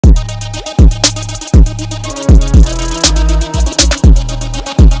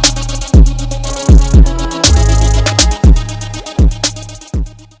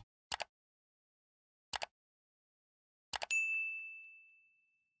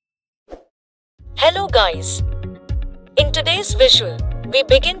Hello guys. In today's visual, we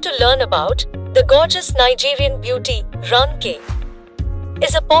begin to learn about the gorgeous Nigerian beauty Ronke.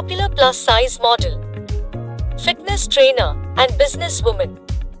 Is a popular plus-size model, fitness trainer and businesswoman.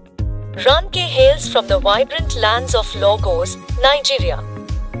 Ronke hails from the vibrant lands of Lagos, Nigeria.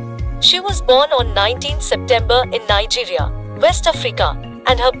 She was born on 19 September in Nigeria, West Africa,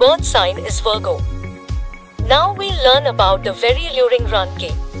 and her birth sign is Virgo. Now we'll learn about the very alluring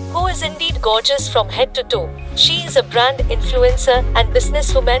Ronke, who is indeed gorgeous from head to toe. She is a brand influencer and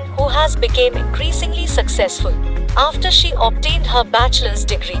businesswoman who has become increasingly successful after she obtained her bachelor's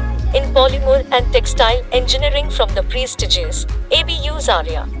degree in polymer and textile engineering from the prestigious ABU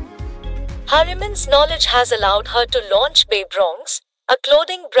Zaria. Her immense knowledge has allowed her to launch Babe Ronks, a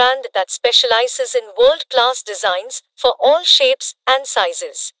clothing brand that specializes in world-class designs for all shapes and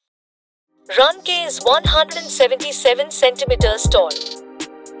sizes. Ronke is 177 centimeters tall.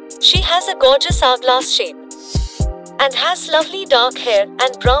 She has a gorgeous hourglass shape and has lovely dark hair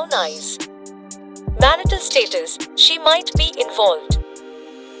and brown eyes. Marital status, she might be involved.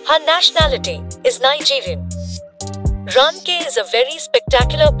 Her nationality is Nigerian. Ronke is a very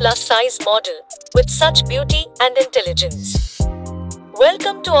spectacular plus-size model with such beauty and intelligence.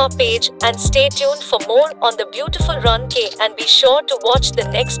 Welcome to our page and stay tuned for more on the beautiful Ronke, and be sure to watch the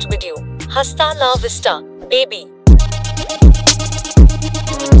next video. Hasta la vista, baby.